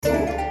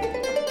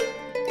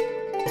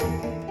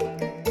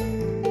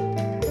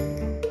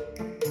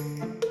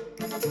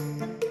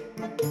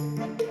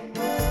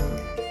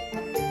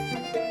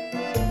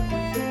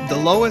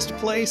lowest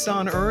place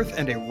on earth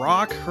and a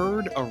rock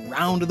heard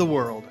around the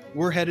world.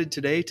 We're headed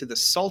today to the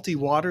salty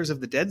waters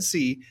of the Dead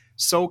Sea,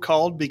 so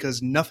called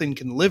because nothing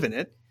can live in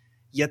it.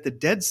 Yet the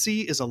Dead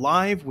Sea is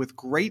alive with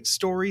great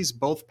stories,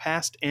 both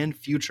past and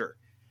future.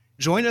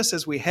 Join us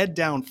as we head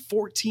down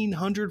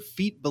 1,400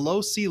 feet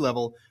below sea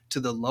level to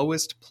the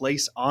lowest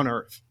place on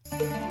earth.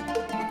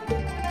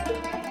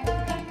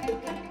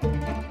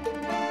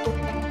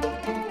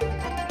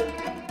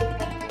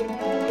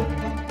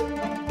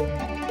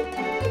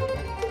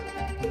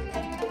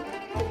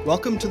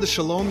 Welcome to the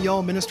Shalom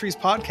Y'all Ministries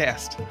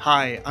podcast.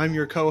 Hi, I'm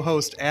your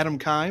co-host Adam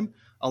Keim,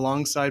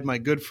 alongside my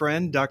good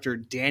friend Dr.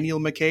 Daniel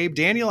McCabe.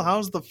 Daniel,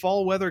 how's the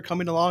fall weather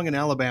coming along in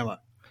Alabama?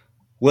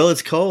 Well,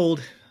 it's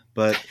cold,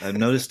 but I've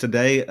noticed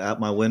today out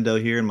my window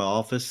here in my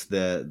office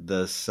that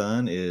the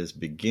sun is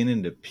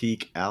beginning to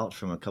peek out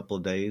from a couple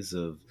of days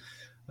of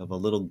a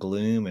little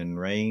gloom and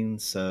rain.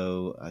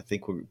 So I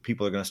think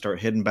people are going to start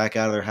heading back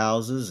out of their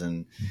houses,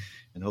 and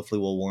hopefully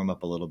we'll warm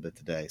up a little bit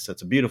today. So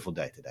it's a beautiful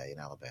day today in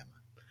Alabama.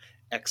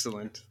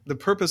 Excellent. The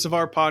purpose of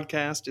our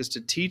podcast is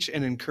to teach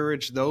and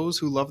encourage those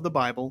who love the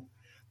Bible,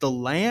 the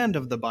land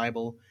of the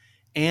Bible,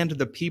 and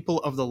the people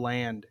of the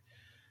land.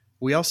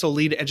 We also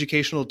lead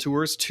educational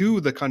tours to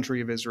the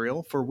country of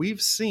Israel, for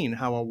we've seen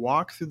how a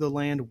walk through the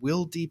land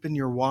will deepen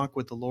your walk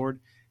with the Lord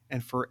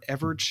and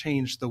forever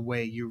change the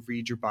way you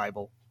read your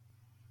Bible.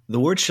 The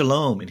word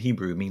shalom in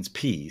Hebrew means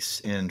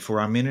peace, and for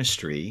our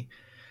ministry,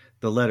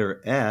 the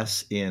letter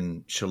S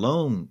in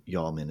Shalom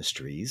Y'all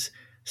Ministries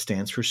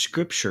stands for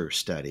Scripture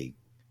Study.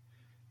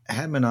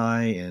 Adam and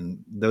I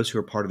and those who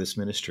are part of this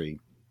ministry,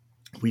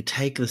 we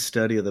take the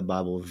study of the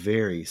Bible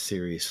very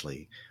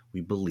seriously.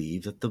 We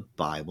believe that the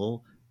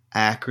Bible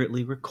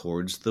accurately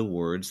records the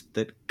words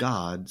that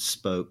God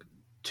spoke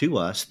to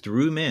us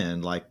through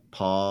men like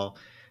Paul,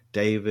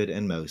 David,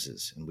 and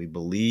Moses. And we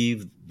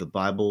believe the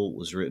Bible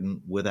was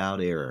written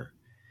without error.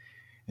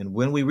 And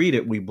when we read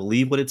it, we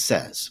believe what it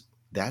says.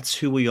 That's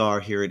who we are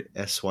here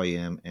at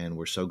SYM, and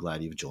we're so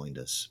glad you've joined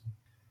us.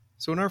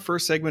 So in our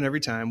first segment every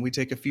time, we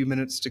take a few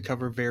minutes to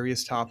cover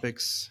various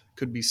topics.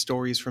 Could be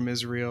stories from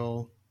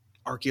Israel,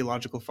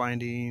 archaeological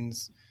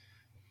findings,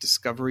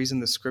 discoveries in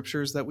the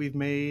scriptures that we've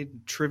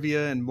made,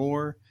 trivia, and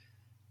more.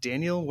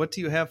 Daniel, what do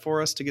you have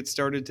for us to get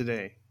started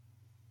today?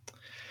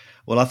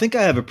 Well, I think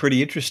I have a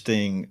pretty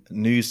interesting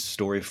news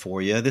story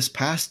for you. This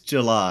past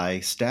July,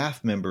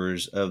 staff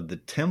members of the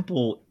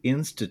Temple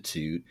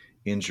Institute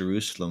in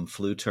Jerusalem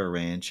flew to a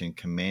ranch in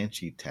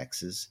Comanche,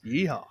 Texas.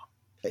 Yeehaw.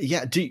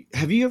 Yeah.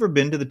 Have you ever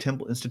been to the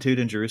Temple Institute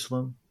in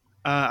Jerusalem?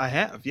 I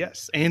have,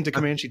 yes. And to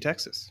Comanche,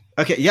 Texas.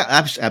 Okay. Yeah,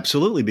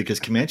 absolutely. Because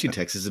Comanche,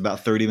 Texas is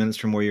about 30 minutes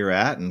from where you're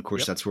at. And of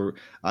course, That's where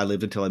I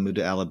lived until I moved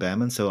to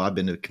Alabama. And so I've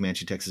been to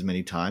Comanche, Texas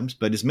many times.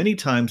 But as many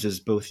times as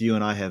both you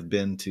and I have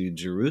been to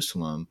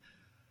Jerusalem,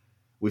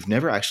 we've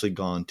never actually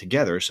gone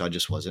together. So I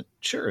just wasn't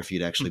sure if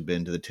you'd actually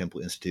been to the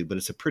Temple Institute. But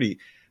it's a pretty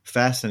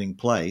fascinating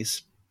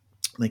place.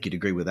 I think you'd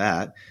agree with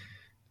that.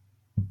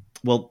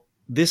 Well,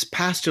 this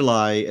past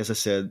July, as I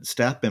said,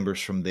 staff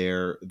members from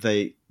there,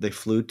 they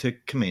flew to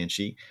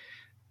Comanche.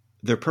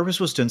 Their purpose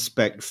was to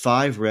inspect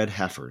 5 red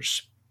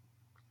heifers.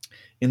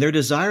 In their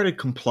desire to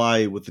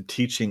comply with the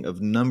teaching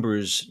of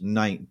Numbers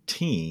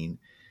 19,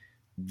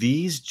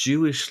 these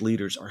Jewish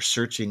leaders are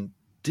searching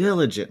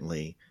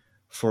diligently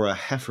for a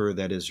heifer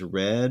that is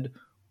red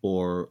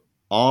or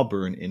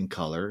auburn in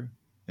color.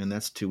 And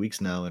that's 2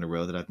 weeks now in a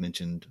row that I've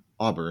mentioned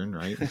auburn,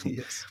 right?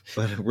 Yes.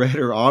 But red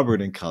or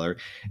auburn in color.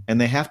 And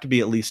they have to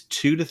be at least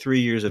 2 to 3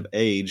 years of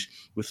age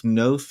with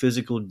no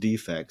physical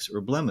defects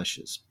or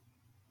blemishes.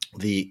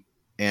 The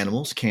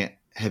animals can't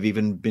have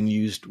even been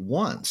used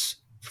once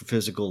for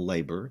physical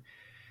labor,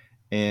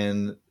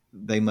 and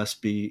they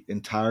must be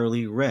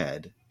entirely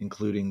red,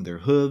 including their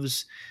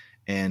hooves,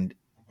 and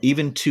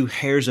even 2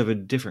 hairs of a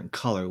different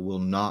color will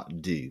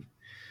not do.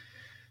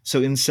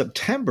 So in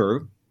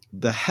September,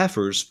 the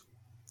heifers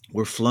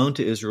were flown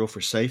to Israel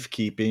for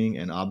safekeeping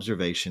and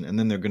observation, and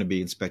then they're going to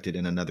be inspected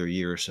in another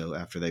year or so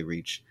after they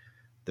reach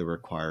the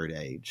required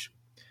age.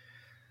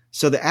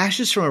 So the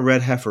ashes from a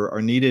red heifer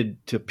are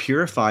needed to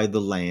purify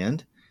the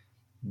land,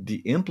 the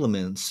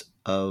implements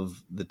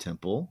of the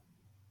temple,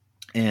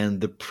 and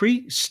the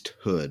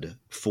priesthood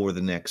for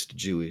the next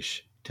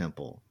Jewish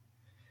temple.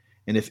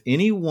 And if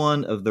any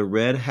one of the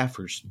red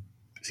heifers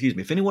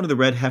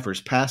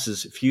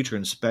passes future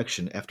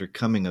inspection after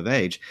coming of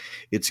age,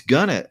 it's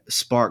going to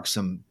spark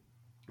some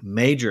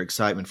major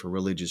excitement for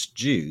religious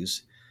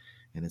Jews,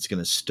 and it's going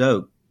to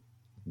stoke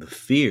the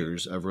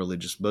fears of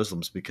religious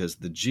Muslims because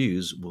the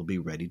Jews will be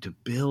ready to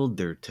build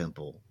their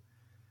temple.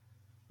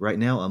 Right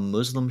now, a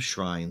Muslim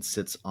shrine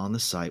sits on the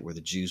site where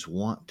the Jews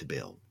want to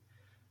build.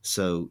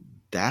 So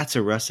that's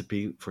a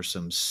recipe for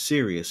some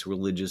serious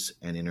religious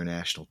and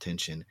international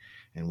tension,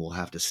 and we'll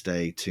have to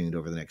stay tuned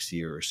over the next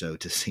year or so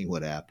to see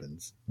what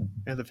happens.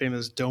 And the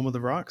famous Dome of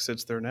the Rock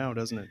sits there now,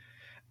 doesn't it?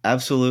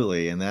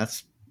 Absolutely, and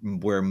that's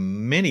where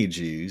many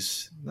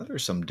Jews, there are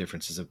some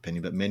differences of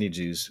opinion, but many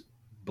Jews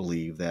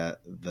believe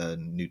that the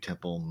new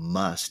temple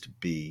must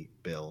be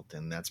built,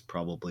 and that's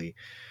probably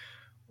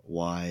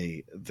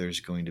why there's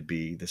going to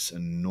be this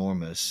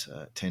enormous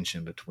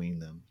tension between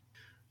them.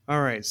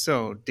 All right,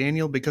 so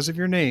Daniel, because of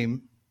your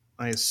name,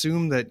 I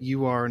assume that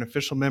you are an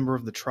official member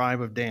of the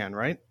tribe of Dan,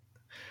 right?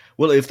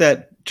 Well, if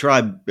that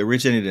tribe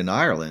originated in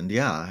Ireland,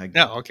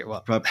 No, okay,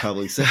 well,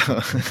 probably so.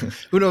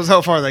 who knows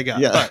how far they got?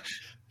 Yeah.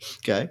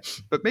 Okay.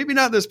 But maybe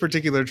not this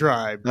particular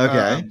tribe.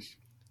 Okay.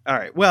 All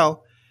right.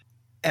 Well,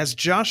 as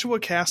Joshua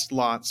cast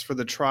lots for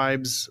the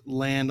tribe's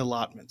land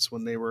allotments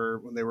when they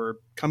were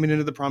coming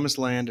into the promised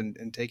land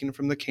and taken it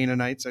from the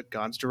Canaanites at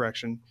God's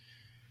direction,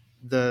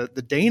 the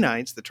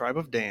Danites, the tribe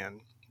of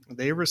Dan,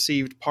 they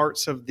received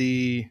parts of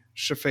the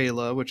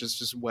Shephelah, which is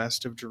just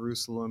west of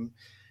Jerusalem,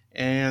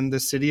 and the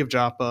city of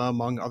Joppa,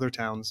 among other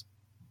towns.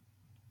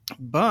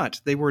 But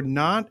they were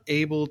not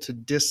able to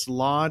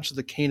dislodge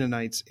the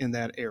Canaanites in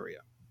that area.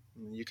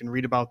 You can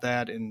read about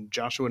that in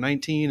Joshua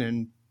 19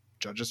 and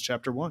Judges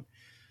chapter 1.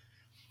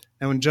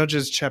 Now, in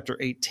Judges chapter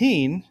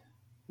 18,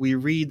 we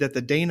read that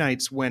the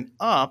Danites went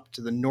up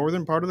to the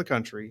northern part of the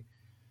country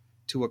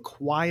to a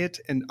quiet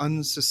and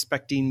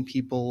unsuspecting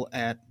people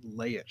at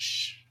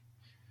Laish.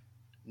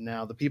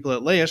 Now, the people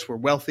at Laish were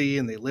wealthy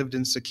and they lived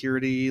in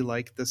security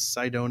like the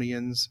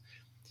Sidonians.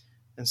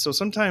 And so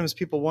sometimes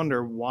people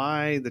wonder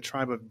why the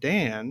tribe of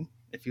Dan,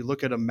 if you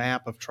look at a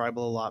map of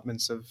tribal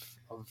allotments of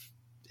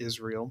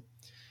Israel,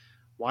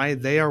 why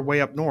they are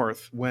way up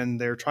north when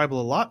their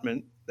tribal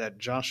allotment that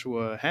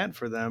Joshua had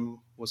for them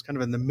was kind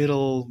of in the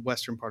middle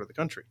western part of the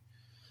country.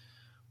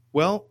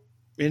 Well,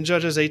 in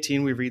Judges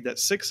 18, we read that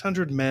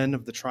 600 men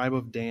of the tribe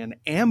of Dan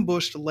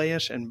ambushed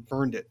Laish and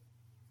burned it.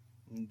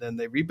 And then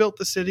they rebuilt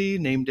the city,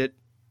 named it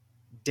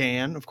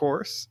Dan, of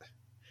course,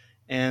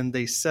 and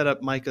they set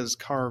up Micah's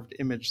carved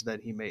image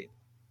that he made.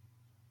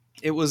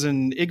 It was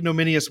an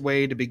ignominious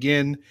way to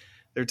begin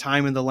their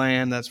time in the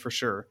land, that's for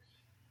sure.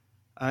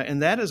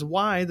 And that is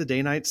why the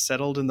Danites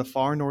settled in the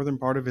far northern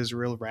part of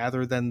Israel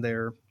rather than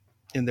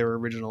in their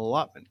original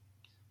allotment.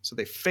 So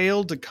they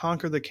failed to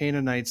conquer the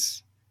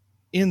Canaanites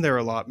in their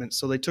allotment,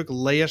 so they took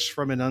Laish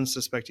from an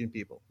unsuspecting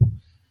people.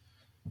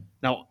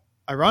 Now,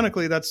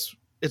 ironically,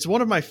 it's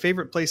one of my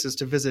favorite places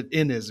to visit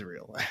in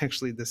Israel,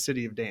 actually, the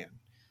city of Dan.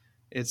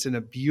 It's in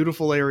a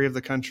beautiful area of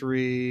the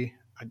country.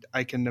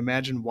 I can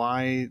imagine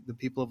why the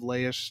people of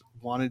Laish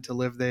wanted to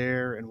live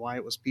there and why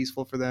it was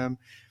peaceful for them.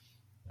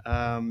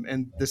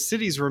 And the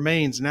city's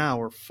remains now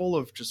are full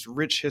of just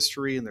rich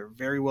history, and they're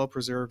very well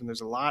preserved, and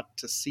there's a lot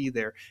to see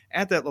there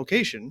at that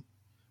location,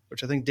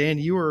 which I think, Dan,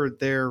 you were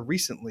there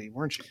recently,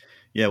 weren't you?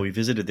 Yeah, we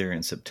visited there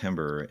in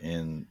September,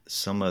 and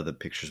some of the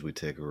pictures we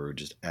took were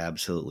just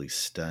absolutely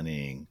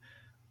stunning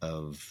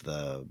of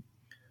the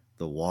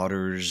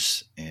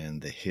waters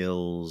and the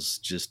hills,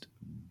 just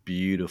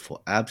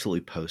beautiful,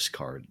 absolutely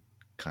postcard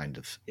kind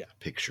of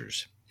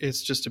pictures.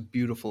 It's just a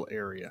beautiful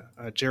area.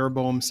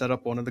 Jeroboam set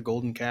up one of the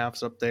golden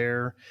calves up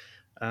there.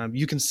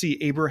 You can see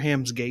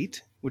Abraham's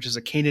Gate, which is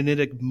a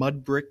Canaanitic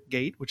mud brick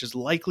gate, which is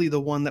likely the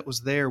one that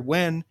was there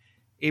when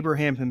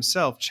Abraham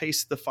himself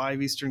chased the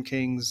 5 eastern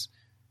kings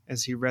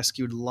as he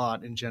rescued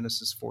Lot in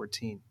Genesis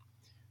 14.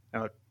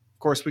 Now, of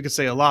course, we could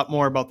say a lot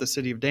more about the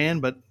city of Dan,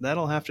 but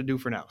that'll have to do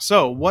for now.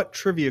 So, what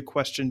trivia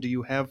question do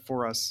you have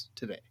for us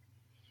today?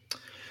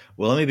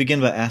 Well, let me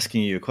begin by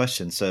asking you a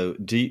question. So,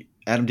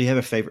 Adam, do you have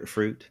a favorite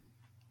fruit?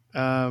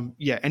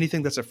 Yeah,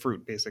 anything that's a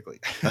fruit, basically.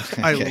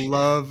 Okay. I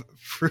love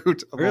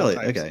fruit of really?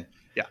 all types. Okay.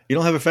 Yeah. You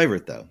don't have a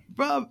favorite, though?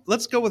 Well,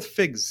 let's go with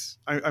figs.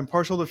 I'm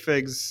partial to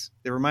figs.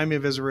 They remind me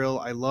of Israel.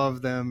 I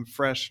love them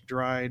fresh,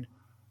 dried,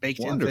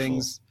 baked in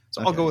things.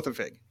 So I'll go with a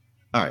fig.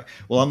 All right.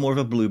 Well, I'm more of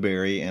a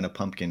blueberry and a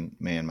pumpkin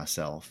man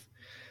myself.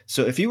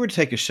 So if you were to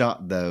take a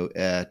shot, though,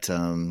 at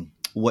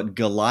what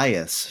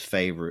Goliath's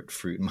favorite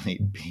fruit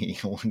might be,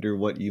 I wonder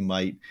what you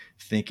might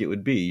think it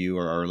would be, you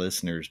or our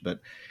listeners. But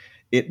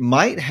it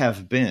might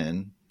have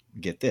been,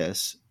 get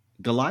this,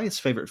 Goliath's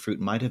favorite fruit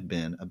might have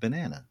been a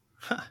banana.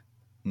 Huh.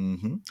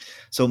 Mm-hmm.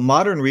 So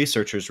modern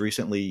researchers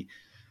recently,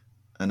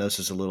 I know this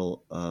is a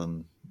little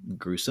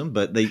gruesome,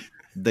 but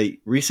they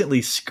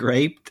recently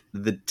scraped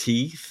the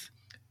teeth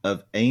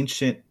of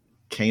ancient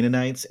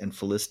Canaanites and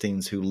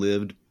Philistines who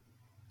lived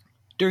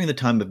during the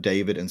time of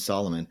David and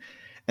Solomon,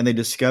 and they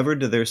discovered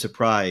to their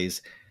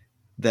surprise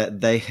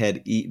that they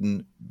had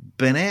eaten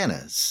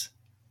bananas.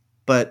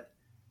 But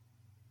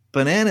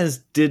bananas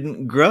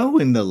didn't grow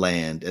in the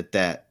land at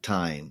that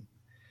time.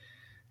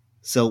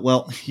 So,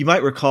 well, you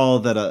might recall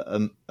that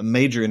a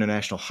major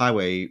international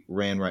highway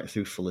ran right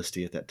through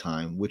Philistia at that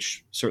time,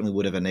 which certainly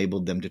would have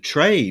enabled them to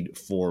trade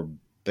for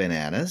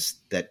bananas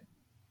that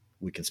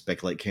we can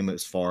speculate came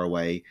as far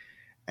away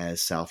as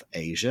South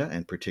Asia,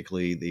 and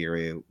particularly the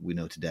area we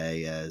know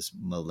today as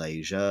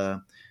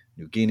Malaysia,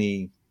 New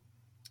Guinea,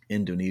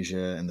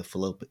 Indonesia, and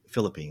the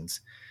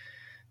Philippines.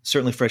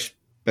 Certainly fresh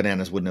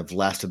bananas wouldn't have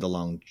lasted the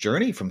long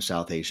journey from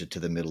South Asia to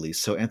the Middle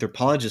East, so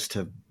anthropologists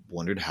have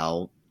wondered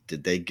how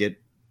did they get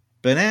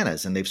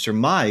bananas, and they've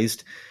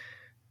surmised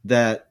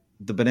that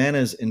the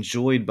bananas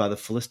enjoyed by the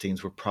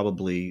Philistines were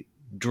probably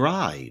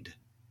dried,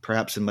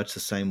 perhaps in much the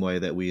same way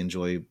that we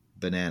enjoy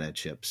banana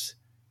chips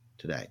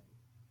today.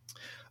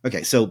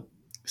 Okay, so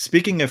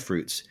speaking of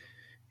fruits,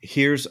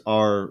 Here's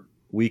our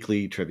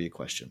weekly trivia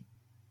question.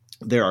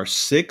 There are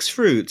 6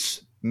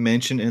 fruits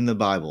mentioned in the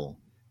Bible.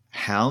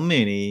 How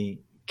many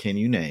can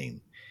you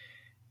name?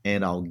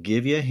 And I'll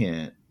give you a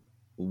hint.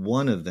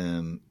 One of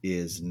them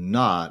is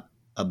not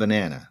a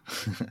banana.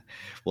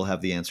 We'll have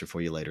the answer for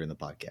you later in the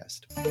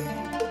podcast.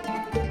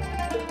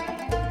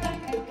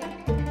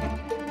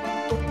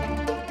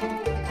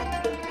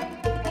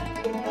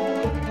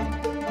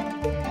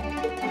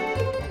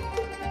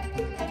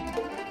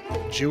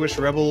 Jewish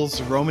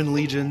rebels, Roman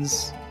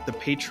legions, the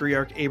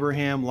patriarch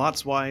Abraham,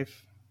 Lot's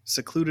wife,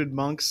 secluded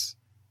monks,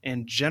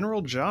 and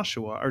General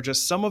Joshua are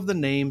just some of the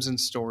names and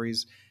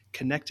stories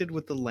connected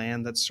with the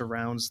land that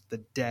surrounds the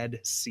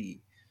Dead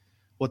Sea,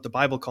 what the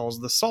Bible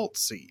calls the Salt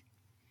Sea.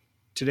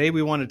 Today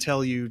we want to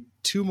tell you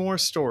 2 more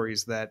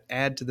stories that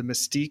add to the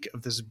mystique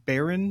of this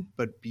barren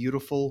but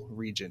beautiful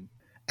region.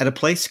 At a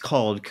place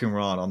called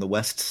Qumran on the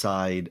west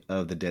side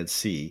of the Dead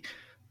Sea,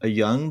 a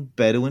young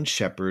Bedouin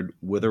shepherd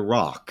with a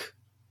rock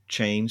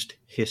changed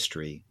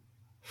history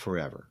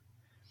forever.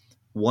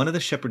 One of the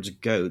shepherd's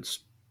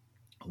goats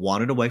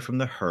wandered away from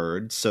the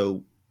herd,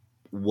 so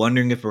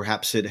wondering if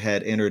perhaps it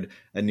had entered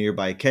a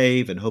nearby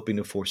cave and hoping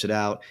to force it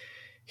out,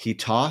 he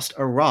tossed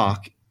a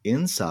rock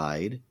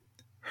inside,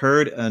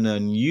 heard an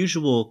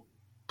unusual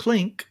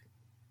clink,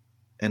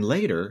 and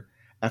later,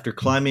 after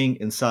climbing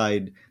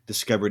inside,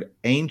 discovered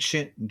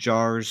ancient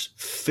jars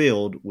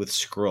filled with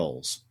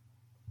scrolls.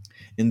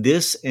 In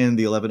this and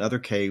the 11 other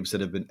caves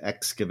that have been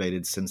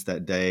excavated since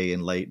that day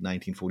in late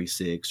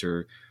 1946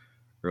 or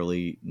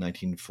early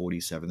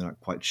 1947, they're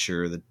not quite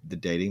sure the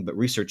dating, but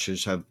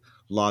researchers have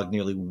logged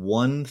nearly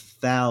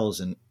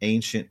 1,000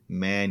 ancient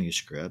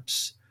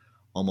manuscripts,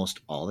 almost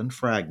all in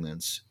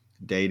fragments,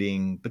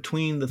 dating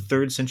between the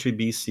 3rd century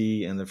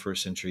BC and the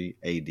 1st century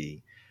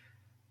AD.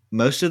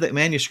 Most of the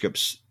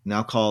manuscripts,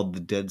 now called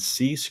the Dead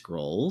Sea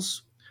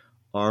Scrolls,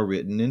 are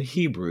written in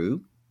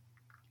Hebrew,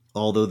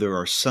 although there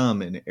are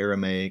some in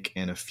Aramaic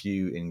and a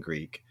few in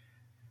Greek.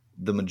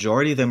 The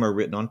majority of them are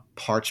written on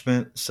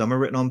parchment, some are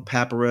written on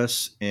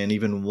papyrus, and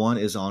even one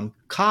is on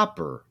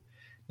copper.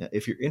 Now,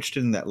 if you're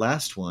interested in that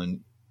last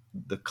one,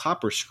 the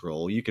copper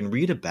scroll, you can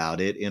read about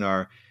it in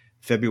our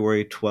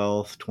February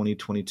 12th,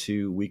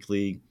 2022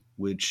 weekly,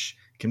 which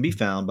can be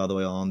found, by the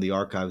way, on the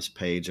archives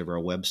page of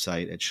our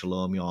website at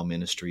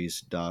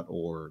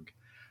shalomyallministries.org.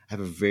 I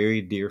have a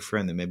very dear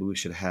friend that maybe we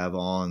should have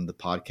on the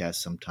podcast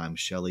sometime,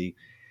 Shelley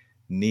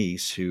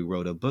Niece, who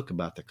wrote a book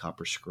about the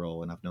copper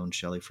scroll, and I've known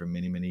Shelley for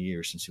many, many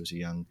years since she was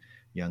a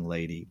young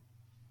lady.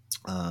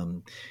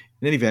 In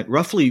any event,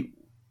 roughly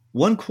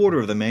 1/4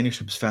 of the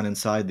manuscripts found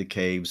inside the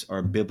caves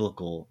are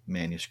biblical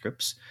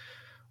manuscripts,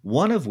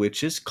 one of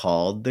which is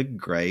called the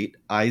Great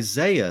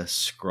Isaiah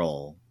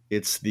Scroll.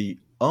 It's the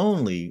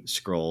only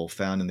scroll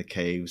found in the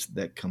caves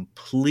that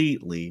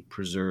completely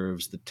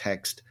preserves the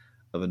text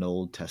of an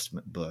Old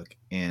Testament book.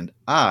 And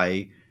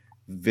I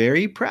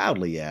very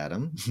proudly,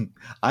 Adam,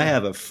 I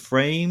have a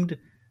framed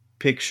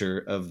picture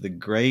of the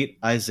Great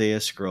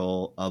Isaiah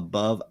Scroll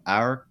above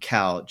our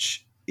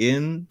couch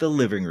in the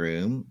living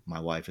room. My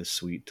wife is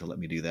sweet to let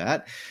me do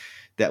that.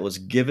 That was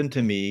given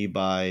to me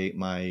by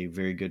my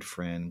very good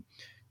friend,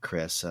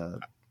 Chris. A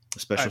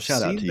special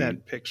shout out to you. I've seen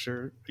that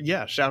picture.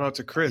 Yeah, shout out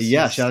to Chris.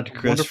 Yeah, He's shout out to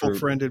Chris. Wonderful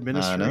friend in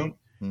ministry. I know.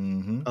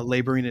 Mm-hmm.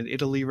 Laboring in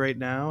Italy right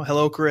now.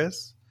 Hello,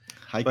 Chris.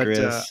 Hi,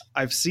 Chris.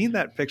 I've seen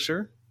that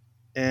picture,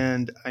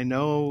 and I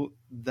know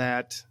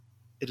that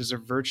it is a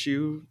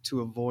virtue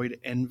to avoid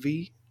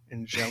envy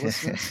and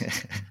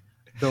jealousness.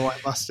 Though I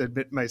must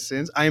admit my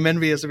sins. I am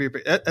envious of your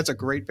picture. That's a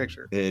great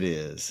picture. It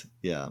is,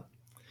 yeah.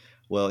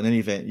 Well, in any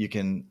event, you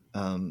can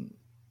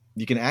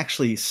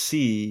actually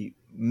see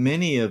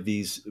many of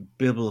these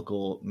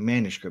biblical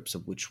manuscripts,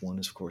 of which one,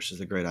 of course, is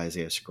the Great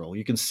Isaiah Scroll.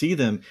 You can see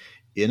them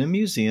in a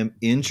museum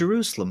in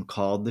Jerusalem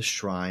called the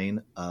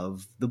Shrine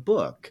of the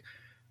Book,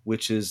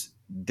 which is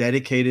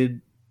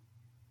dedicated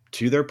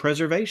to their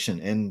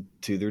preservation and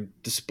to their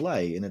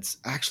display. And it's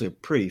actually a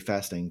pretty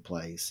fascinating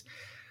place.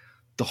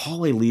 The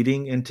hallway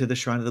leading into the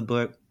Shrine of the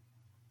Book,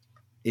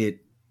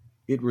 it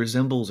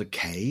resembles a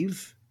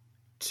cave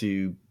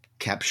to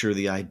capture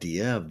the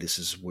idea of this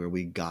is where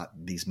we got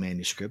these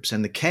manuscripts.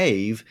 And the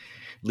cave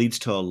leads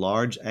to a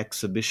large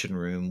exhibition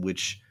room,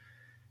 which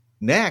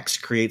next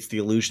creates the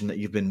illusion that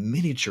you've been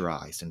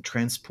miniaturized and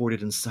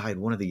transported inside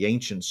one of the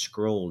ancient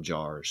scroll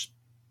jars.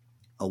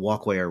 A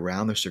walkway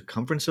around the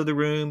circumference of the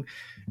room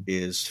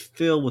is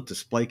filled with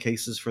display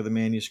cases for the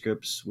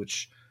manuscripts,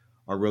 which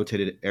are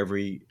rotated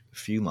every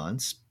few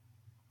months.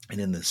 And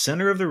in the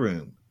center of the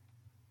room,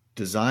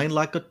 designed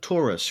like a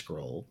Torah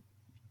scroll,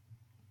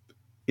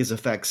 is a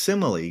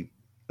facsimile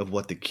of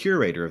what the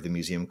curator of the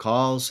museum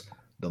calls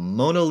the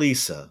Mona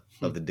Lisa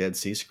of the Dead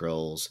Sea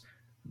Scrolls,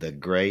 the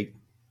Great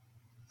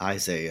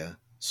Isaiah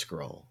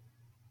Scroll.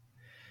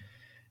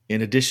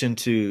 In addition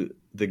to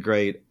the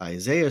Great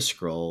Isaiah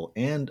Scroll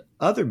and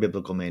other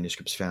biblical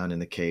manuscripts found in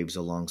the caves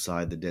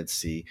alongside the Dead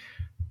Sea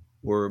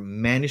were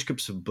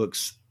manuscripts of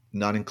books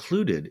not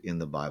included in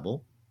the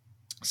Bible,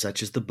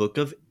 such as the Book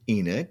of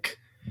Enoch,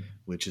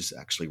 which is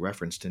actually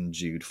referenced in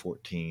Jude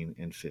 14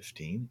 and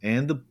 15,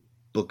 and the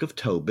Book of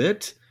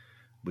Tobit,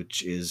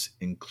 which is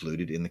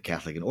included in the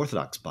Catholic and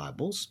Orthodox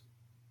Bibles,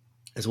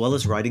 as well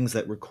as writings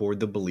that record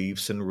the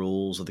beliefs and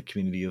rules of the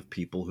community of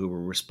people who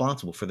were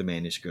responsible for the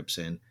manuscripts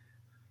and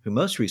who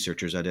most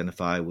researchers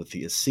identify with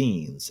the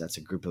Essenes. That's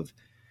a group of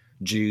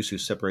Jews who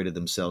separated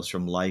themselves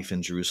from life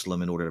in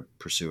Jerusalem in order to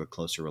pursue a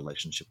closer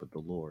relationship with the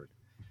Lord.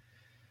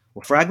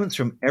 Well, fragments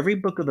from every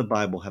book of the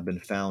Bible have been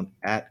found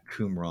at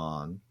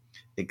Qumran,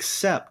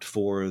 except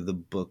for the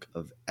book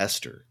of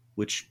Esther,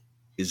 which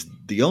is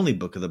the only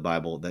book of the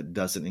Bible that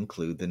doesn't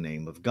include the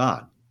name of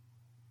God.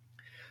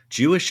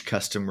 Jewish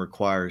custom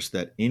requires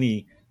that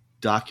any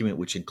document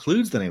which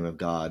includes the name of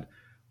God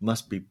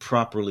must be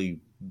properly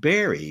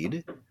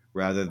buried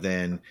rather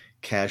than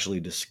casually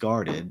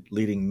discarded,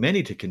 leading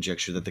many to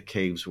conjecture that the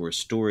caves were a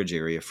storage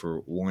area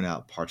for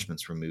worn-out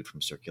parchments removed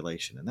from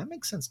circulation. And that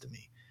makes sense to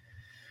me.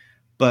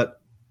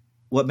 But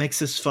what makes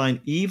this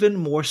find even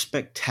more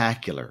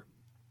spectacular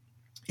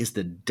is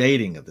the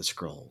dating of the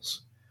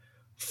scrolls,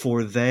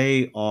 for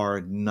they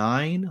are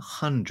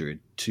 900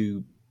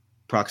 to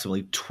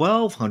approximately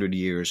 1,200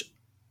 years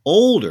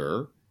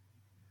older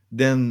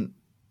than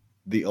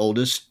the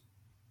oldest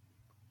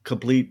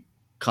complete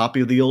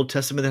copy of the Old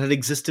Testament that had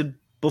existed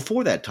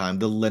before that time,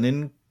 the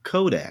Lenin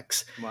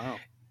Codex. Wow.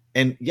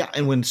 And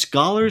when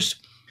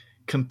scholars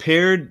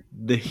compared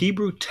the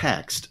Hebrew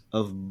text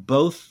of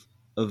both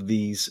of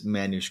these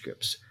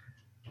manuscripts,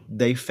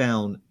 they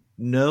found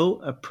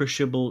no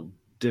appreciable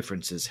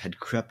differences had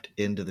crept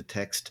into the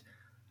text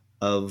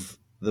of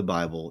the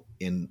Bible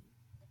in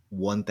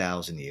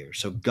 1,000 years.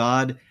 So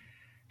God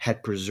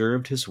had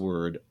preserved his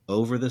word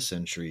over the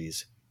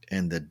centuries,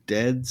 and the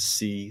Dead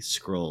Sea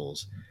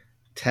Scrolls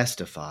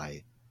testify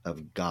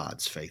of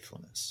God's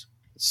faithfulness.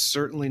 It's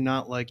certainly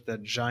not like the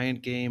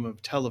giant game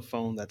of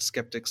telephone that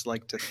skeptics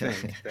like to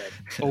think that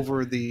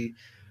over the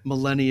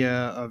millennia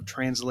of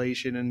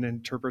translation and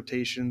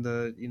interpretation,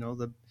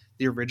 the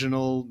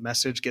original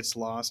message gets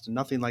lost.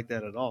 Nothing like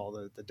that at all.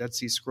 The Dead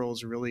Sea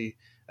Scrolls really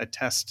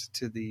attest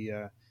to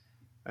the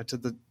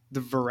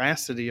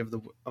veracity of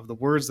the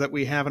words that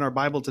we have in our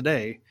Bible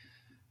today.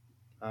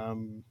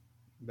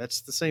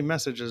 That's the same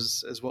message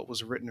as what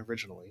was written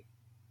originally.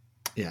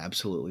 Yeah,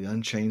 absolutely.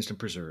 Unchanged and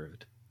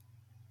preserved.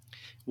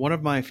 One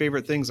of my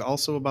favorite things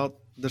also about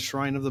the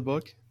Shrine of the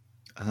Book,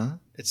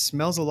 it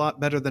smells a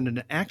lot better than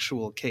an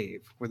actual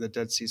cave where the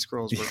Dead Sea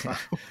Scrolls were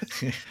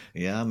found.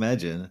 Yeah,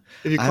 imagine.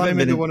 If you climb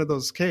into one of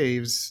those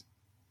caves,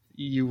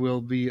 you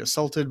will be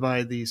assaulted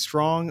by the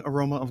strong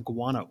aroma of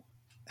guano.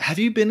 Have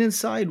you been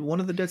inside one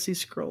of the Dead Sea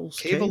Scrolls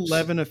Cave caves?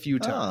 11 a few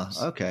times.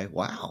 Oh, okay.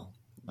 Wow.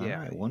 All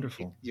yeah, right,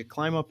 wonderful. You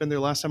climb up in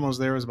there. Last time I was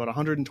there, it was about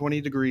 120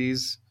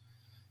 degrees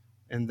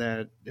in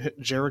that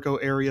Jericho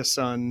area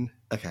sun.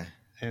 Okay.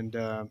 And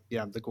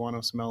the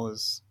guano smell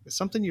is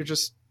something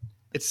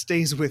it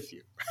stays with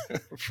you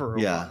for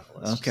a while.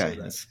 Okay.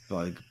 That's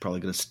probably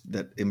gonna,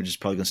 that image is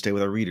probably going to stay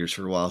with our readers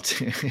for a while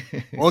too.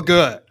 Well,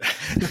 good.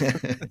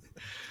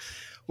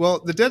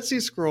 Well, the Dead Sea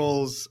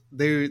Scrolls,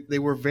 they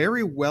were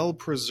very well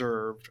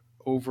preserved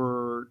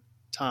over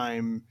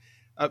time,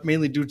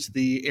 mainly due to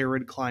the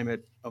arid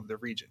climate of the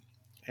region.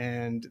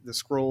 And the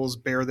scrolls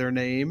bear their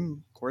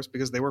name, of course,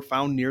 because they were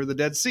found near the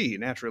Dead Sea,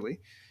 naturally.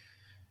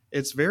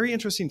 It's very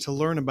interesting to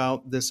learn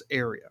about this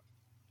area.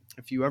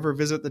 If you ever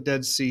visit the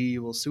Dead Sea,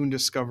 you will soon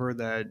discover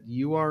that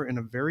you are in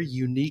a very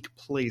unique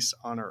place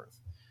on Earth.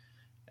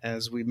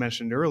 As we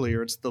mentioned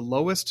earlier, it's the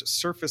lowest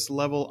surface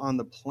level on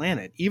the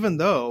planet, even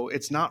though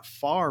it's not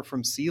far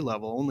from sea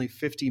level, only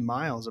 50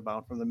 miles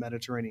about from the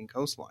Mediterranean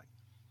coastline.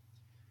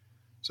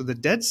 So the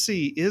Dead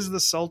Sea is the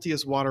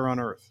saltiest water on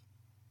Earth.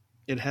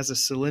 It has a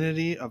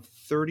salinity of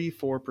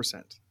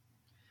 34%.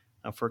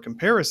 Now, for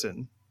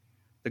comparison,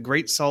 the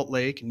Great Salt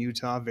Lake in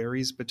Utah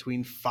varies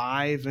between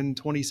 5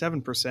 and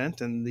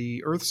 27%, and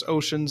the Earth's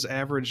oceans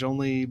average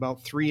only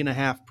about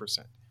 3.5%.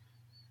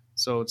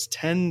 So it's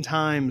 10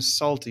 times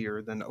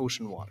saltier than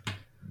ocean water.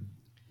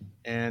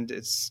 And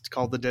it's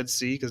called the Dead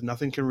Sea because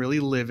nothing can really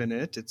live in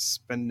it. It's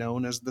been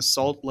known as the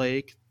Salt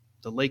Lake,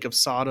 the Lake of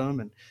Sodom,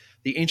 and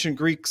the ancient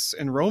Greeks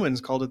and Romans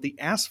called it the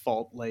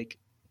Asphalt Lake.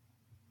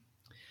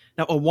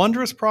 Now, a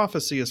wondrous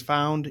prophecy is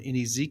found in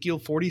Ezekiel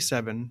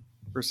 47,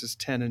 verses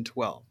 10 and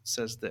 12. It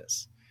says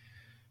this: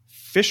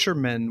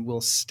 fishermen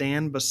will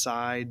stand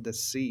beside the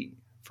sea,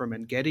 from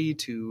En-Gedi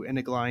to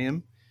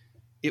Eneglaim.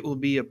 It will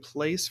be a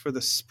place for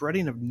the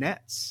spreading of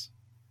nets.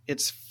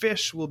 Its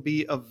fish will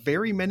be of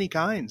very many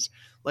kinds,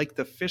 like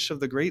the fish of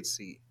the great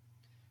sea.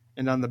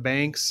 And on the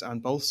banks, on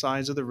both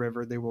sides of the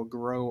river, they will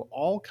grow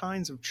all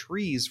kinds of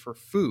trees for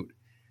food.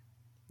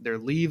 Their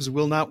leaves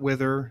will not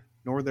wither,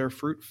 nor their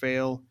fruit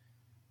fail,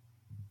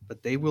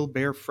 but they will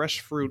bear fresh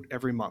fruit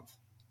every month.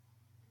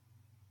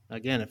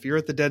 Again, if you're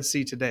at the Dead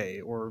Sea today,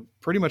 or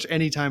pretty much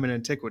any time in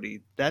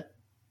antiquity, that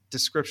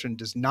description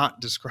does not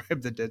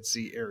describe the Dead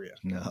Sea area.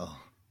 No.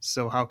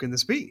 So how can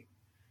this be?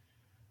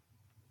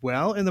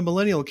 Well, in the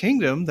Millennial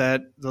Kingdom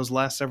that those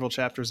last several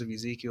chapters of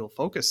Ezekiel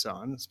focus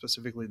on,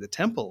 specifically the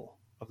temple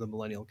of the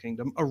Millennial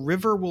Kingdom, a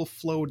river will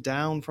flow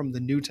down from the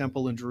new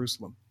temple in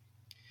Jerusalem.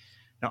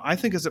 Now, I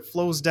think as it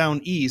flows down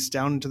east,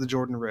 down into the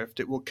Jordan Rift,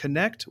 it will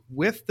connect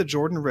with the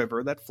Jordan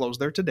River that flows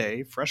there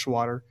today, fresh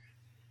water,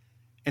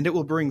 and it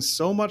will bring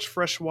so much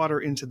fresh water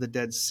into the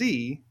Dead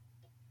Sea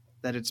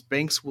that its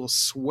banks will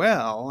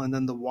swell, and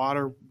then the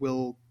water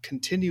will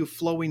continue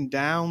flowing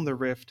down the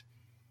rift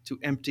to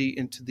empty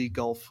into the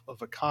Gulf of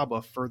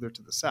Aqaba further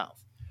to the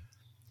south.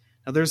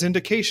 Now, there's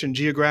indication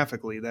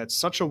geographically that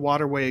such a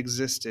waterway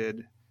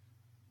existed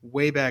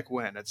way back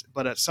when,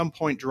 but at some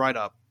point dried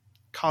up,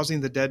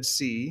 causing the Dead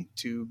Sea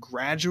to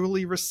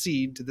gradually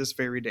recede to this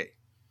very day.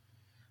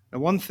 Now,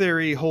 one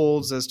theory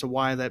holds as to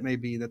why that may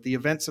be, that the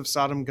events of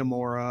Sodom and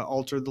Gomorrah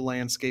altered the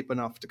landscape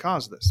enough to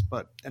cause this.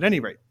 But at any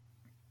rate,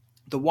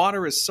 the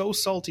water is so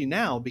salty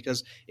now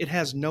because it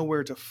has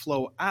nowhere to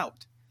flow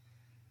out.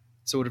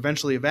 So it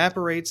eventually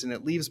evaporates and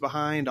it leaves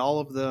behind all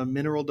of the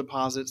mineral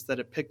deposits that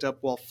it picked up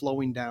while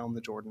flowing down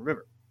the Jordan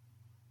River.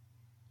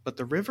 But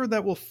the river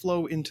that will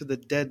flow into the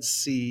Dead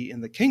Sea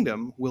in the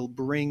kingdom will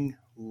bring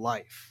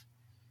life.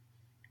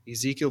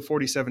 Ezekiel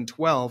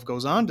 47:12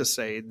 goes on to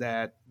say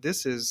that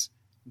this is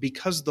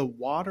because the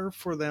water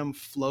for them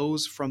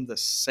flows from the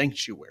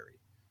sanctuary.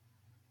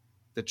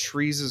 The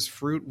trees'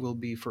 fruit will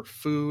be for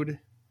food,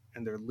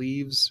 and their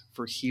leaves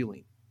for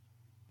healing.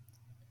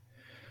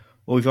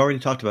 Well, we've already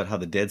talked about how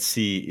the Dead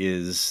Sea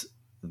is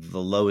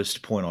the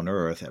lowest point on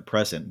Earth at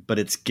present, but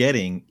it's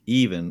getting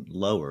even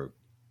lower.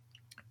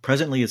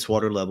 Presently, its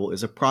water level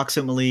is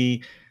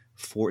approximately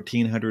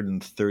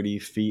 1,430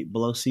 feet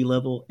below sea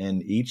level,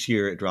 and each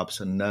year it drops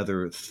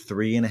another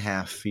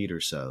 3.5 feet or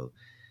so.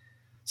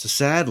 So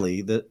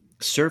sadly, the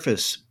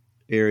surface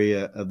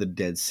area of the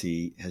Dead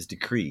Sea has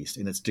decreased,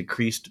 and it's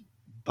decreased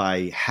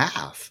by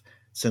half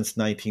since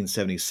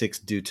 1976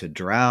 due to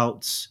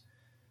droughts,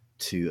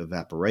 to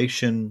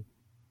evaporation,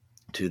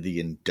 to the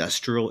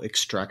industrial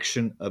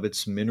extraction of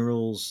its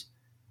minerals,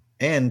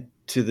 and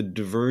to the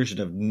diversion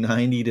of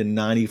 90 to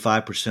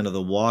 95% of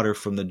the water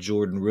from the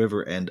Jordan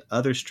River and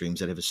other streams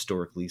that have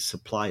historically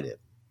supplied it.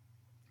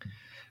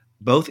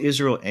 Both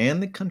Israel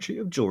and the country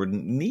of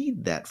Jordan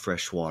need that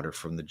fresh water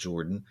from the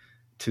Jordan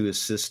to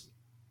assist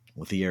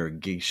with the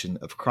irrigation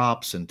of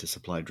crops and to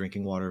supply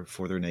drinking water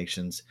for their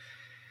nations.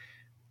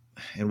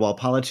 And while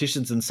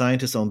politicians and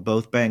scientists on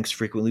both banks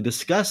frequently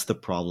discuss the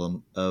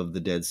problem of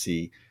the Dead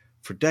Sea,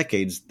 for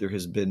decades there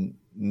has been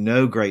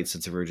no great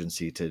sense of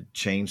urgency to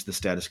change the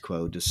status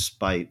quo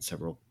despite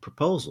several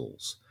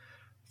proposals.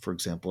 For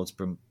example, it's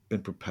been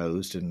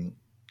proposed, and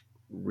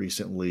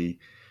recently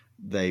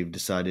they've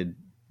decided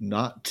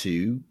not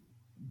to,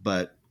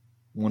 but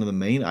one of the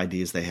main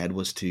ideas they had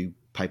was to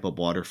pipe up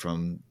water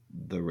from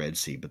the Red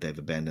Sea, but they've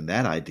abandoned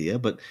that idea.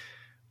 But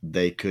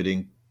they could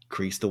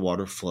increase the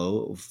water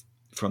flow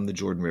from the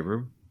Jordan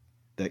River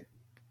that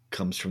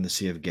comes from the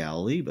Sea of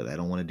Galilee, but I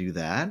don't want to do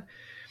that.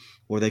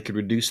 Or they could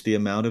reduce the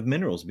amount of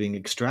minerals being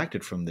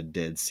extracted from the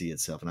Dead Sea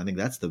itself. And I think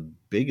that's the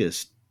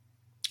biggest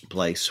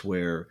place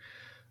where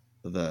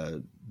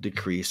the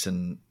decrease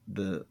in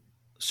the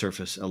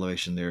surface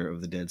elevation there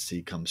of the Dead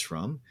Sea comes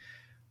from.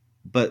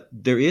 But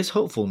there is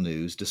hopeful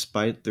news,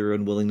 despite their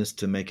unwillingness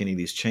to make any of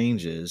these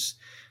changes.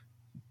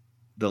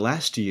 The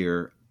last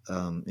year,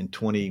 in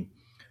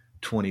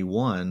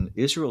 2021,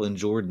 Israel and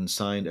Jordan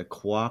signed a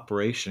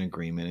cooperation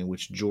agreement in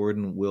which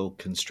Jordan will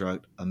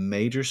construct a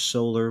major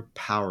solar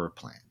power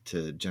plant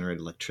to generate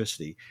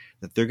electricity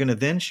that they're going to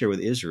then share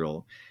with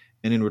Israel.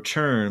 And in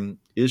return,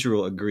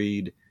 Israel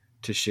agreed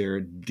to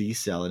share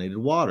desalinated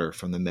water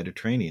from the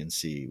Mediterranean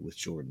Sea with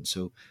Jordan.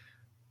 So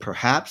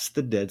perhaps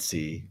the Dead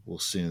Sea will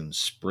soon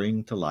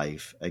spring to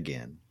life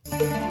again.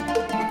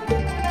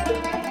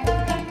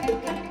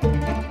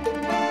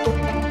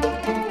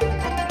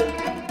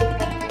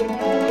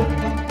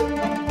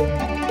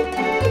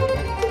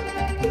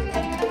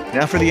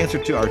 Now for the answer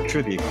to our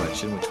trivia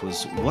question, which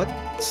was, what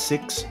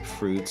 6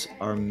 fruits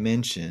are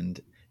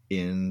mentioned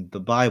in the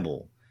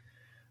Bible?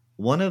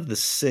 One of the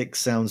 6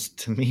 sounds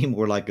to me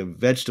more like a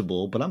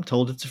vegetable, but I'm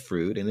told it's a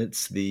fruit, and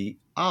it's the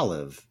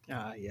olive.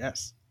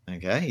 Yes.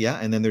 Okay, yeah.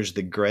 And then there's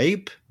the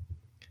grape,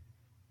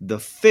 the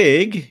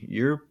fig,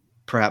 your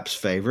perhaps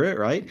favorite,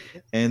 right?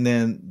 And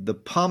then the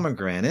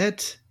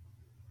pomegranate,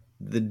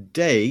 the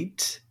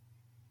date,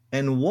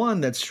 and one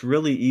that's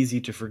really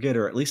easy to forget,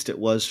 or at least it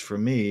was for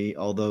me,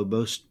 although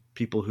most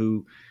people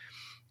who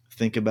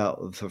think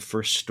about the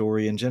first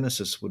story in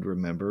Genesis would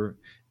remember,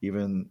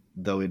 even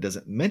though it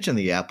doesn't mention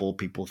the apple,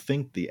 people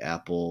think the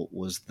apple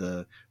was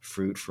the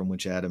fruit from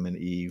which Adam and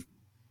Eve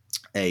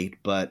ate.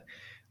 But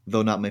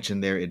though not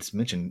mentioned there, it's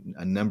mentioned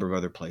a number of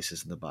other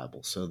places in the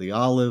Bible. So the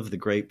olive, the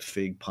grape,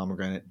 fig,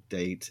 pomegranate,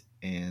 date,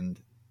 and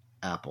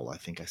apple. I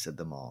think I said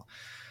them all.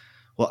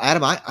 Well,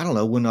 Adam, I don't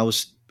know. When I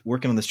was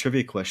working on this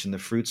trivia question, the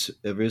fruits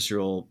of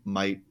Israel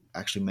might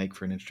actually make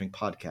for an interesting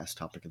podcast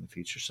topic in the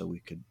future. So we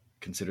could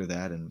consider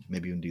that and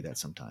maybe even do that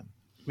sometime.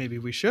 Maybe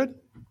we should.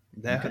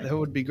 That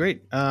would be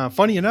great.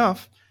 Funny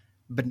enough,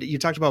 but you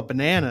talked about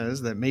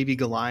bananas, that maybe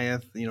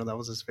Goliath, that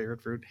was his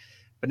favorite fruit.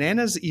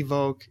 Bananas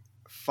evoke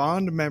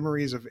fond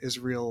memories of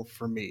Israel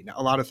for me. Now,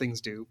 a lot of things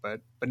do,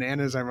 but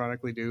bananas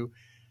ironically do.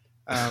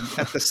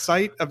 At the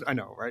site of, I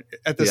know, right?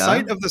 At the Yeah.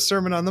 site of the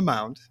Sermon on the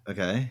Mount,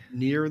 Okay.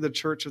 near the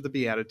Church of the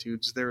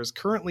Beatitudes, there is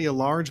currently a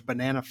large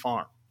banana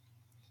farm.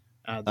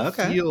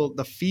 Okay.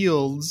 The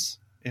fields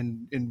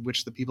in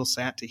which the people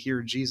sat to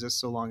hear Jesus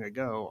so long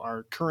ago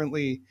are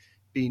currently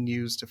being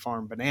used to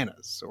farm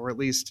bananas, or at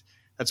least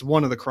that's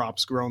one of the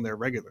crops grown there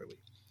regularly.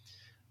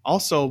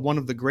 Also, one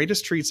of the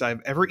greatest treats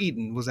I've ever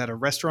eaten was at a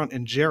restaurant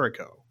in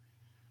Jericho,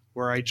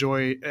 where I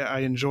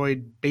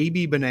enjoyed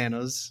baby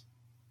bananas,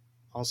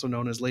 also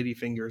known as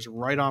ladyfingers,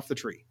 right off the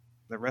tree.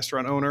 The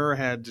restaurant owner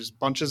had just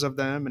bunches of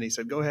them, and he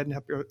said, "Go ahead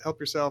and help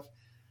yourself."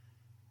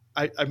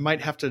 I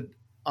might have to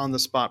on the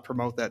spot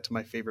promote that to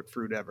my favorite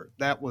fruit ever.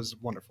 That was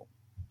wonderful.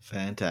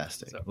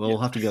 Fantastic. So, well, we'll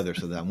have to go there.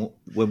 So that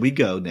when we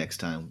go next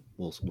time,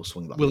 we'll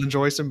swing by. We'll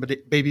enjoy some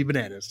baby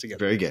bananas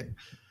together. Very good.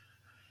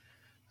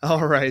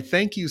 All right.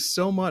 Thank you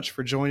so much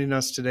for joining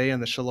us today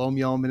on the Shalom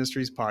Y'all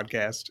Ministries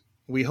podcast.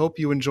 We hope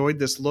you enjoyed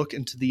this look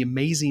into the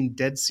amazing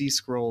Dead Sea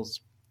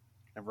Scrolls.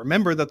 And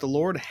remember that the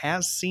Lord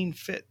has seen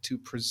fit to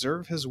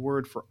preserve his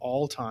word for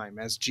all time.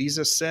 As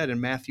Jesus said in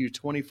Matthew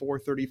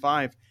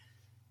 24:35,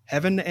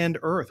 heaven and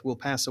earth will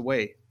pass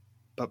away,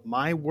 but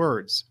my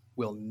words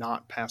will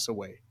not pass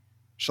away.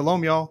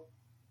 Shalom, y'all.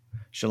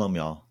 Shalom,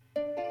 y'all.